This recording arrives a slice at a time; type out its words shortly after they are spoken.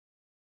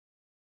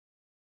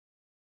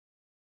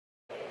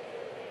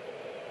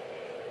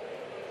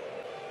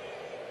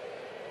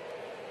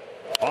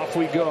Off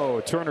we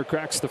go. Turner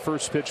cracks the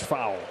first pitch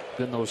foul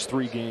in those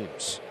 3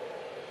 games.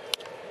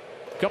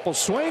 Couple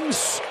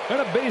swings and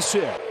a base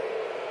hit.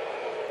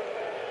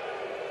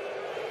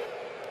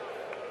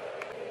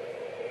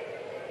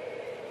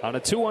 On a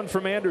 2-1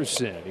 from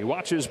Anderson. He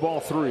watches ball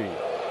 3.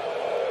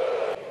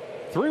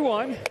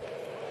 3-1.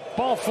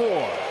 Ball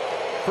 4.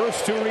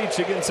 First 2 reach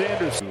against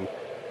Anderson.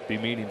 Be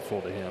meaningful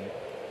to him.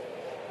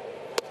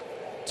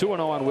 2-0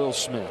 on Will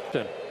Smith.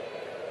 I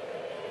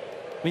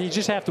mean, you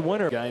just have to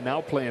wonder. Guy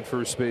now playing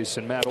first base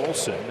and Matt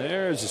Olson.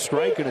 There's a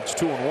strike and it's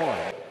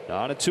 2-1.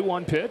 On a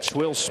 2-1 pitch,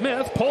 Will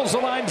Smith pulls the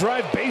line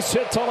drive, base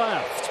hit to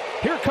left.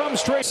 Here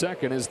comes Trey.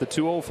 Second as the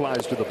 2-0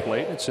 flies to the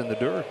plate. It's in the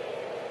dirt.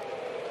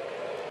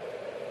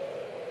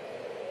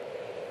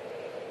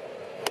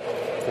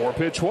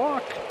 4-pitch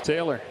walk.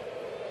 Taylor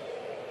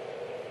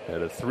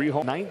at a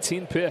 3-hole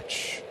 19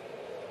 pitch.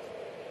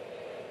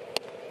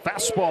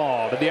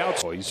 Fastball to the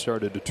outside. He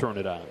started to turn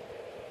it on.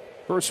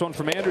 First one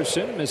from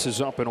Anderson misses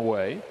up and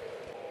away.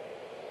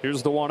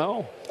 Here's the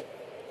 1-0.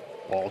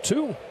 Ball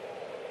 2.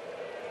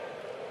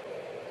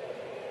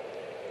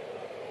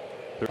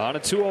 On a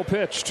 2-0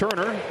 pitch,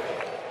 Turner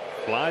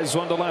flies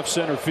one to left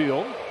center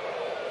field.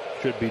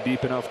 Should be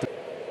deep enough to.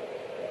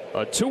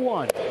 A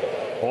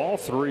 2-1. Ball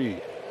 3.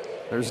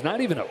 There's not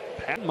even a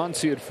pat.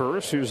 Muncy at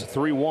first. Here's a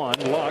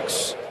 3-1.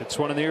 Lux. It's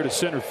one in the air to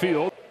center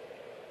field.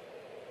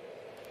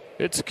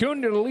 It's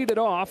Acuna to lead it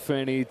off,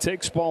 and he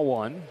takes ball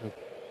 1.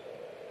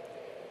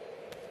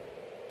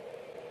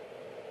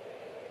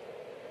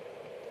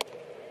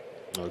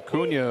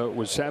 Acuna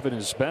was having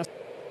his best.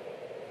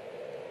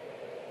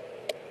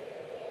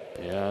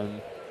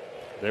 And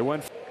they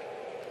went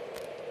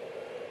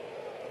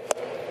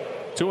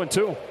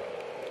 2-2.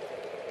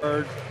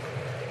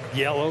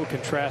 Yellow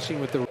contrasting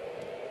with the.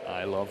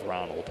 I love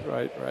Ronald.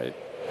 Right.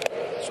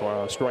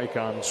 So a strike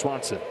on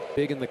Swanson.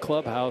 Big in the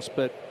clubhouse,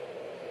 but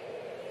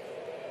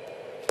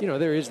you know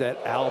there is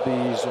that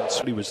Albies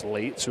and he was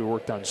late, so he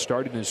worked on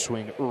starting his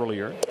swing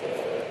earlier.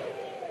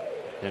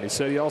 And he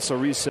said he also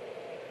reset.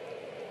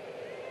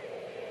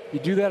 You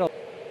do that.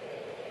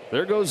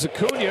 There goes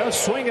Acuna,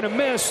 swing and a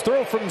miss,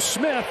 throw from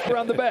Smith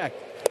around the back.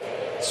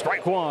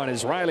 Strike 1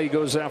 as Riley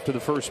goes after the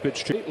first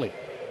pitch. Lately,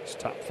 he's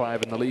top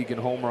 5 in the league in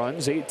home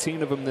runs,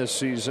 18 of them this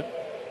season.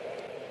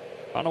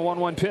 On a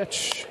 1-1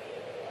 pitch,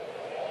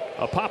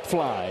 a pop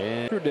fly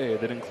and day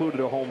that included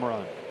a home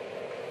run,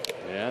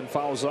 and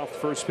fouls off the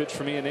first pitch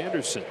from Ian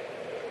Anderson.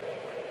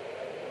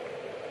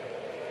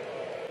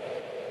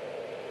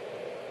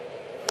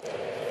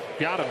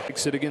 Got him.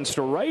 Makes it against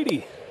a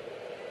righty.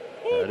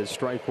 That is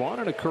strike 1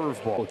 and a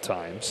curveball at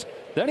times.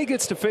 Then he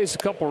gets to face a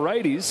couple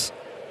righties,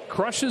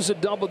 crushes a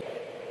double.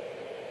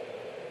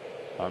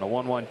 On a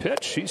 1-1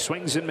 pitch, he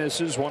swings and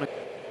misses.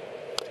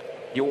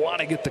 You want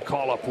to get the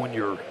call up when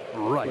you're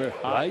right.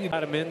 You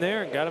got him in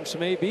there and got him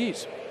some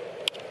ABs.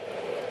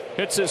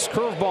 Hits this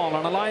curveball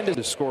on a line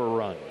to score a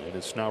run, and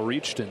it's now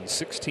reached in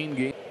 16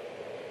 games.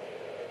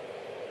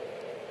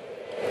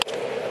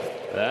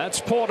 That's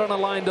pulled on a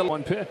line to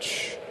 1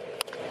 pitch.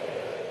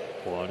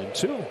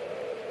 1-2.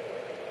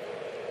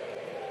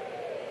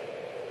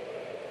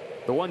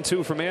 The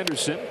 1-2 from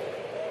Anderson.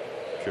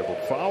 Triple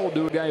foul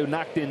to a guy who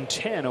knocked in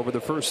 10 over the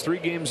first 3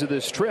 games of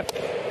this trip.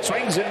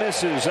 Swings and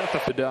misses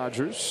at the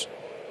Dodgers.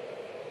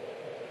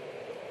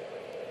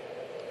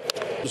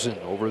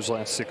 Over his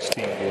last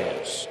 16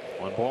 games.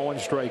 1 ball, 1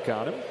 strike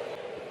on him.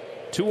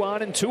 2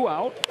 on and 2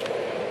 out.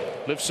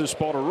 Lifts this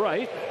ball to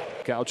right.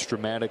 Outs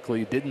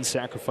dramatically. Didn't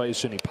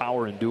sacrifice any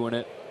power in doing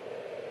it.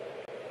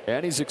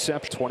 And he's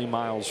accepted 20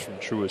 miles from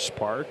Truist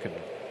Park and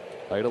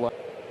idolized.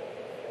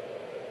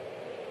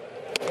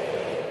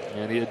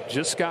 And he had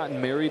just gotten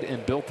married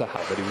and built a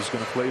house that he was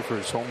going to play for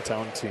his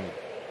hometown team.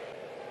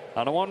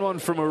 On a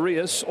 1-1 from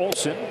Arias,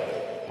 Olson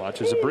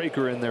watches a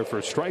breaker in there for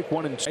a strike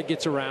 1 and 2. It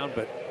gets around,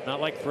 but not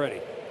like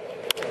Freddie.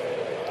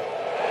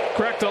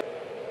 Correct.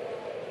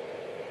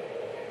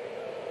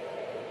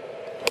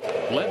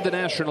 Led the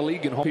National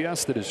League in home.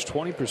 PS that is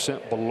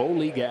 20% below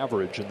league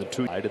average in the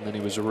 2. And then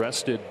he was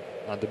arrested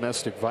on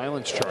domestic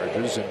violence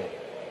charges and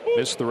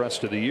missed the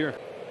rest of the year.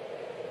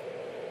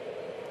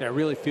 I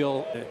really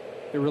feel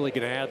they're really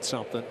going to add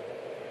something.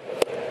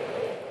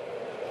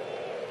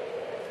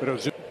 But it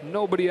was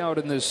nobody out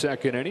in this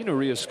second inning.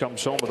 Arias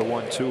comes home with a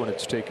 1-2 and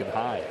it's taken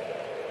high.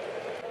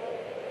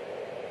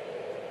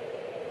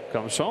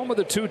 Comes home with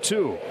a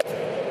 2-2.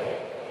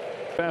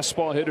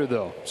 Fastball hitter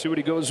though. See what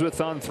he goes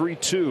with on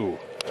 3-2.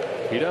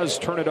 He does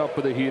turn it up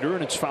with a heater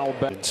and it's fouled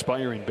back.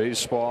 Inspiring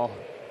baseball.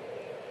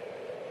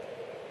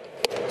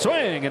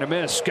 Swing and a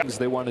miss. Guys,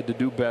 they wanted to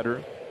do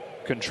better.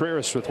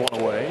 Contreras with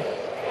 1 away.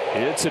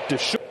 It's a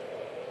Deshaun.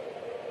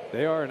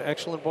 They are an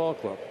excellent ball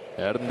club.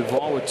 Adam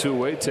Duvall with 2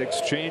 away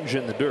takes change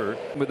in the dirt.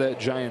 With that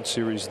Giant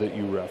series that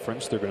you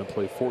referenced, they're going to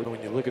play 4.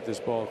 When you look at this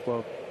ball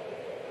club.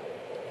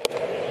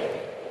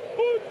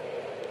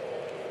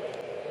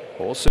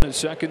 Olson at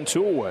second,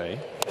 2 away.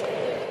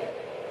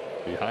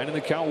 Behind in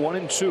the count,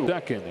 1-2.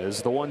 Second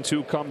as the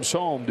 1-2 comes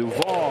home.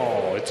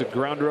 Duvall. It's a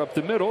grounder up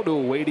the middle to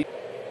a waiting.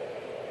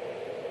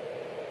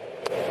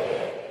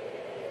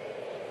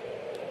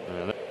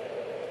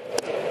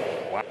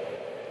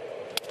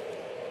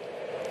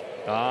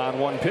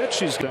 1-1 pitch.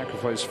 He's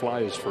sacrificed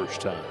fly his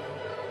first time.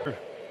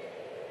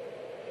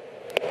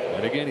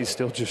 And again, he's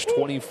still just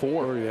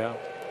 24. Oh, yeah.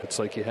 It's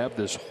like you have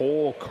this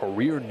whole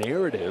career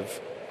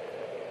narrative,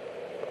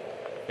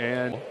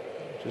 and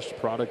just a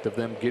product of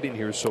them getting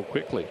here so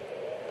quickly.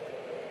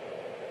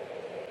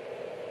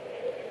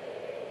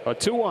 A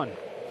 2-1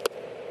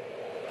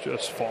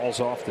 just falls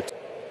off the.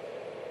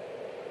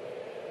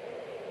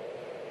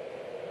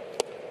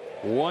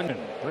 One.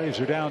 Braves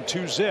are down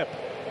 2-0.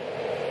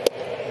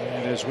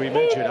 And as we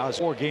mentioned, a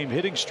 4-game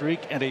hitting streak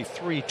and a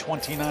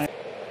 .329.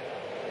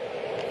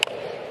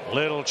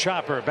 Little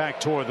chopper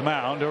back toward the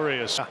mound.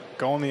 Urias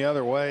going the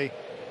other way.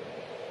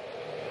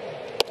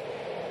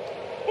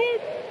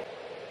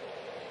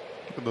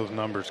 Look at those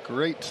numbers.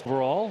 Great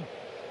overall.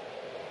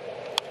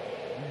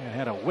 And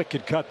had a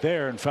wicked cut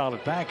there and fouled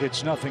it back.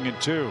 It's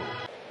 0-2.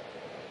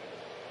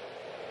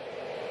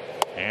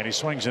 And he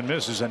swings and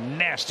misses a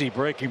nasty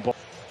breaking ball.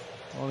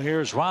 Well,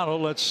 here's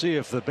Ronald. Let's see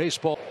if the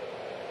baseball.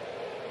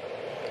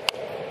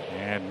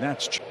 And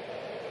that's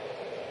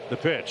the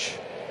pitch.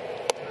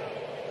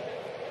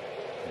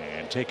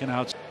 And taken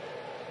out.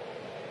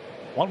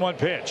 1-1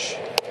 pitch.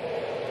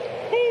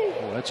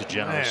 Oh, that's a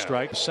generous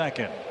strike.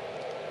 Second.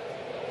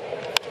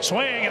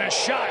 Swing and a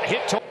shot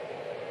hit to.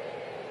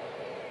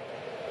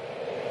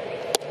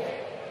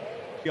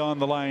 On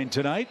the line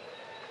tonight.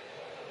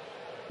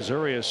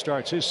 Urias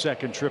starts his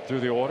second trip through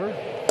the order.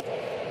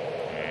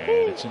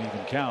 And it's an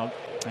even count.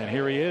 And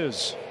here he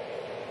is.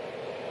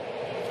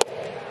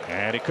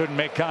 And he couldn't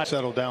make contact.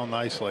 Settled down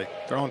nicely.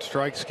 Throwing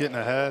strikes, getting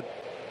ahead.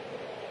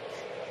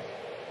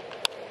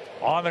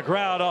 On the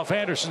ground off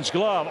Anderson's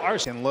glove.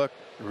 And look,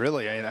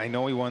 really, I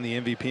know he won the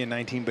MVP in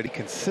 19, but he's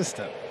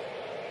consistent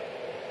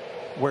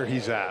where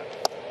he's at.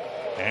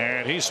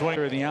 And he's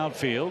swinging in the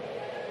outfield.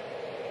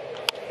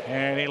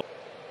 And he.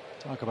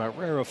 Talk about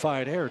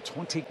rarefied air.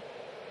 20.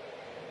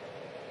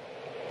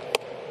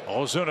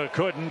 Ozuna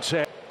couldn't.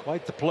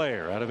 Quite the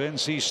player out of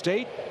NC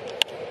State.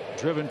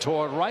 Driven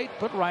toward right,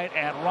 but right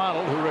at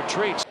Ronald, who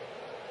retreats.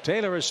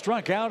 Taylor is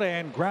struck out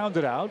and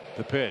grounded out.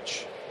 The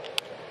pitch.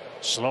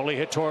 Slowly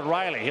hit toward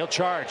Riley. He'll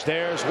charge.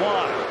 There's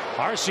one.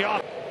 Arce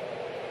off.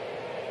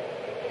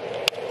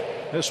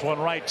 This one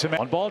right to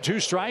 1 ball, 2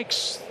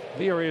 strikes.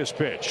 The Urias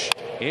pitch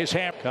is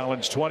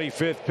Collins'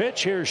 25th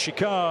pitch. Here she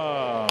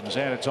comes,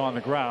 and it's on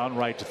the ground,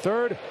 right to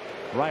third.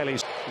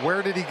 Riley's.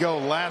 Where did he go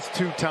last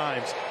 2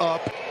 times?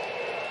 Up.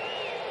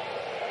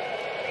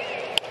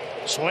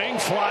 Swing,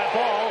 fly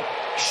ball,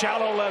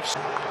 shallow left.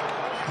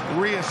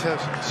 Urias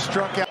has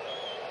struck out.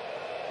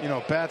 You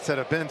know, bats that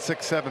have been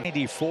 6-7.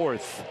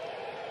 94th.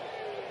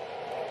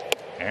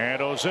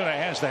 And Ozuna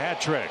has the hat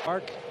trick.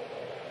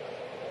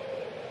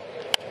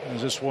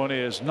 As this one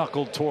is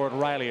knuckled toward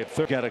Riley at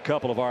third. Got a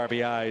couple of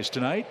RBIs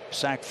tonight.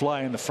 Sack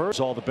fly in the first.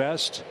 All the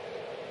best.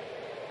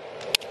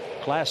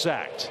 Class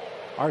act.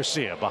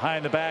 Arcia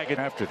behind the bag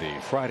after the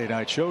Friday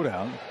night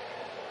showdown.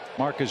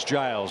 Marcus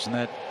Giles, and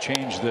that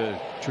changed the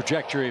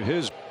trajectory of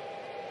his.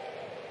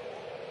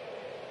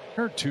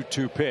 Her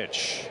 2-2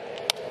 pitch.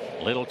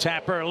 Little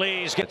tapper.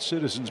 Lee's at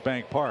Citizens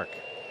Bank Park.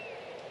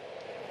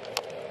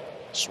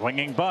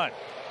 Swinging bunt.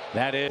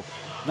 That is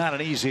not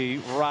an easy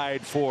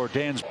ride for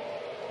Dan's.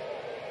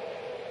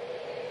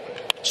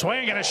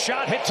 Swing and a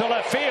shot hit to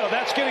left field.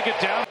 That's going to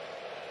get down.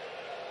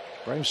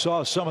 Braves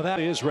saw some of that.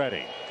 He is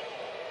ready.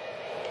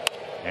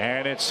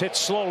 And it's hit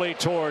slowly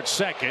towards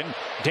second.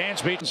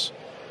 Dansby.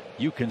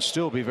 You can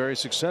still be very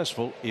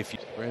successful if you.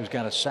 Braves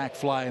got a sac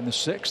fly in the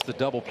 6th. The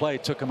double play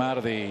took him out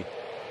of the.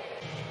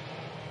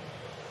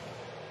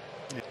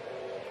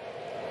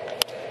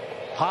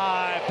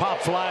 High pop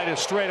fly to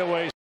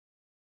straightaway.